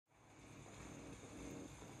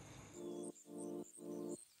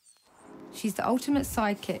She's the ultimate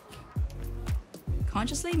sidekick.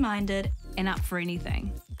 Consciously minded and up for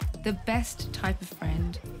anything. The best type of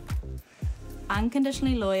friend.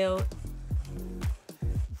 Unconditionally loyal.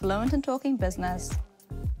 Fluent in talking business.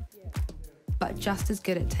 But just as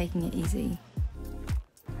good at taking it easy.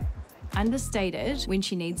 Understated when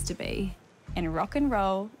she needs to be. And rock and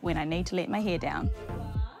roll when I need to let my hair down.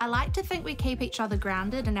 I like to think we keep each other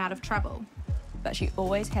grounded and out of trouble. But she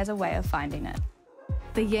always has a way of finding it.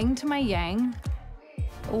 The yin to my yang.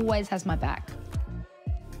 Always has my back.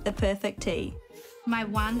 The perfect tea. My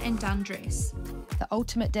one and done dress. The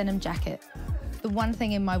ultimate denim jacket. The one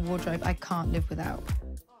thing in my wardrobe I can't live without.